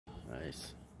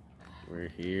guys, we're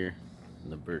here in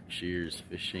the Berkshires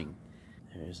fishing.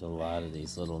 There's a lot of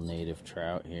these little native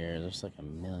trout here. There's like a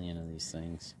million of these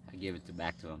things. I give it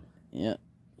back to him. Yeah.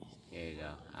 Here you go.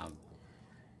 I'll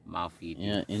mouth feed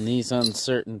you. Yeah, in these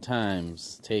uncertain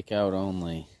times, takeout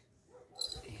only.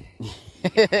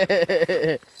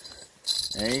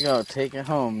 There you go, take it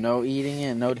home. No eating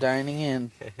in, no dining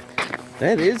in.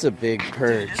 That is a big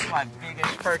perch. This is my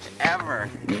biggest perch ever.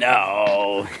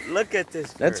 No. Look at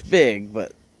this perch. That's big,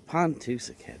 but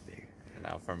Pontusic had bigger.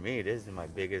 Now for me, this is my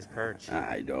biggest perch.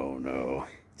 I don't know.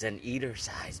 It's an eater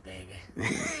size,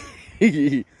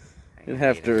 baby. You'd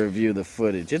have to review the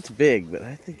footage. It's big, but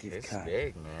I think you've caught it.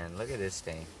 It's big, man. Look at this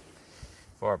thing.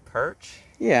 For a perch?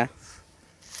 Yeah.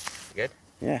 Good?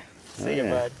 Yeah. See ya,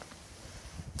 bud.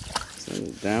 Send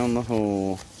it down the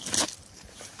hole.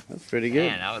 That's pretty good.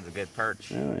 Man, that was a good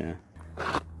perch. Oh, yeah.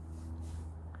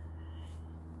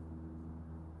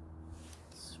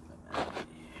 Swim out here.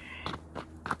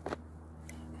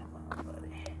 Come on,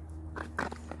 buddy.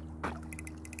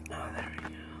 Oh, there we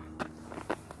go.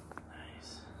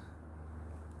 Nice.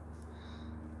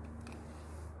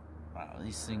 Wow,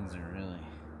 these things are really...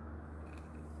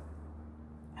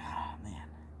 Oh, man.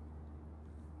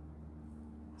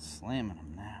 Slamming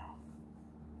them now.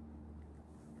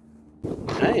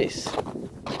 Nice.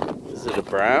 Is it a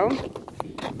brown?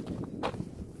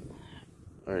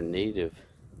 Or a native?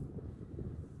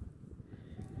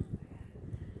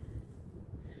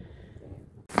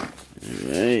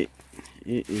 Alright.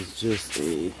 It is just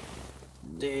a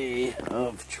day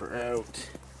of trout.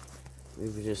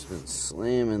 We've just been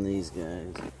slamming these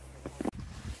guys.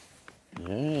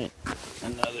 Alright.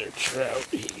 Another trout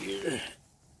here.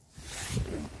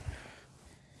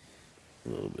 A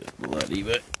little bit bloody,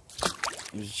 but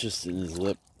it was just in his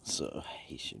lip, so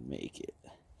he should make it.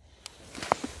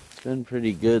 It's been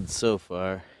pretty good so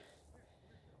far.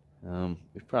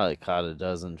 We've probably caught a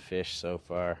dozen fish so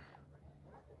far.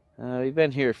 We've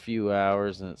been here a few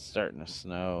hours and it's starting to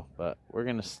snow, but we're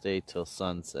going to stay till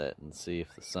sunset and see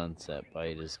if the sunset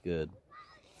bite is good.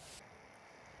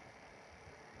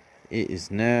 It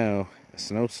is now a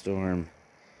snowstorm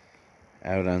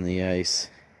out on the ice.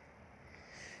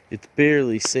 It's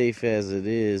barely safe as it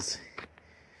is.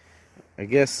 I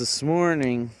guess this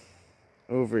morning,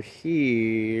 over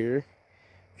here,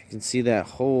 you can see that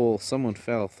hole, someone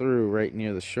fell through right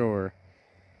near the shore.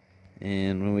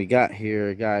 And when we got here,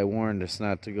 a guy warned us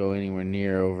not to go anywhere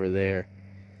near over there.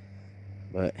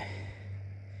 But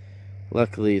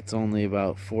luckily it's only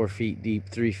about 4 feet deep,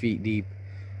 3 feet deep.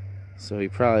 So he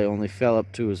probably only fell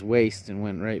up to his waist and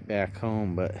went right back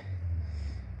home, but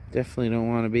definitely don't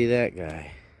want to be that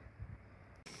guy.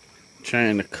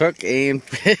 Trying to cook and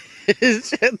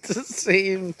fish at the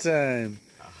same time.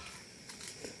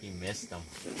 He missed them.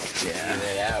 Yeah. Look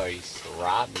at that, he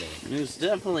robbed me. He was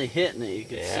definitely hitting it. You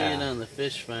could see it on the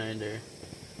fish finder.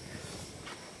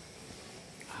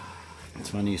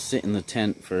 It's when you sit in the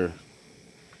tent for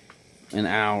an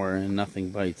hour and nothing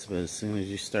bites, but as soon as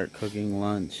you start cooking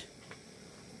lunch,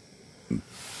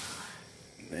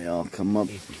 they all come up.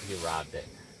 He robbed it.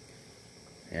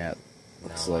 Yeah.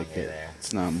 Looks No like it. there.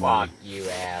 It's not Fuck mine. you,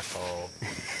 asshole.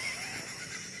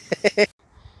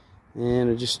 And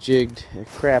I just jigged a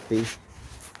crappie.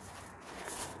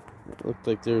 It looked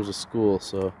like there was a school,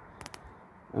 so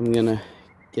I'm gonna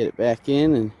get it back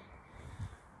in and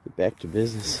get back to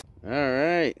business.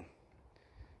 Alright.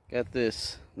 Got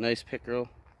this nice pickerel.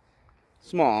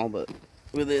 Small, but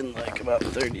within like about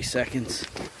 30 seconds.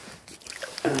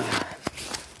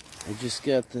 I just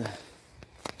got the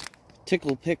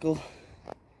Tickle Pickle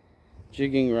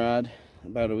jigging rod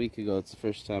about a week ago. It's the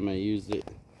first time I used it.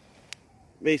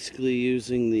 Basically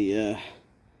using the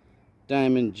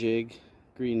diamond jig,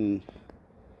 green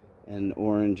and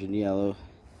orange and yellow.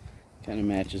 Kind of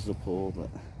matches the pole, but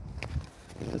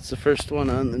that's the first one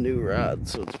on the new rod,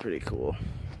 so it's pretty cool.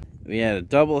 We had a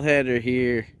double header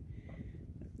here.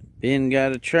 Ben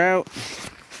got a trout,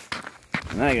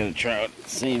 and I got a trout at the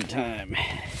same time.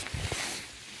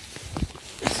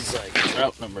 This is like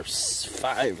trout number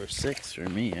 5 or 6 for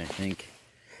me, I think.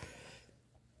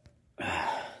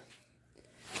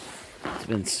 It's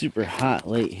been super hot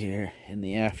late here in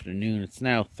the afternoon. It's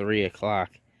now 3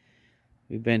 o'clock.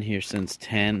 We've been here since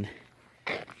 10.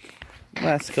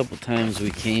 Last couple times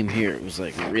we came here, it was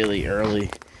like really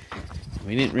early.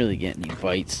 We didn't really get any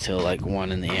bites till like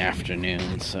 1 in the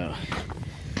afternoon, so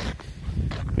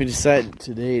we decided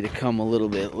today to come a little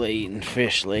bit late and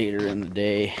fish later in the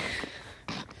day.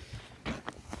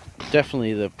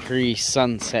 Definitely the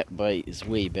pre-sunset bite is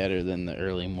way better than the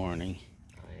early morning.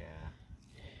 Oh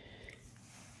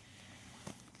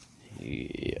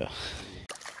yeah. Yeah.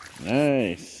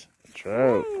 Nice.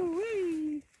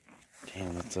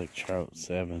 It's like trout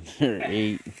 7 or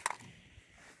 8.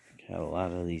 Got a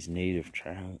lot of these native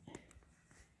trout.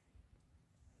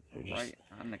 They're just, right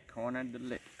on the corner of the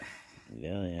lip.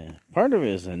 yeah. Part of it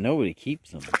is that nobody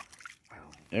keeps them.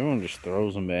 Everyone just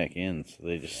throws them back in, so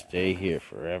they just stay here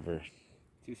forever.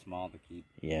 Too small to keep.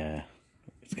 Yeah.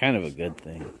 It's kind of a good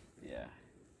thing. Yeah.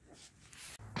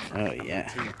 Oh,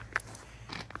 yeah.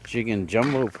 Chicken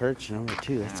jumbo perch number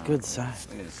 2. That's good size.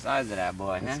 Look at the size of that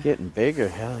boy, It's huh? getting bigger.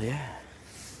 Hell yeah.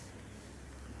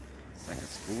 It's like a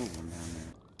school one down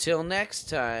there. Till next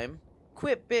time,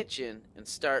 quit bitching and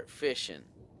start fishing.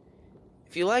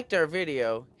 If you liked our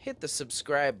video, hit the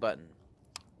subscribe button.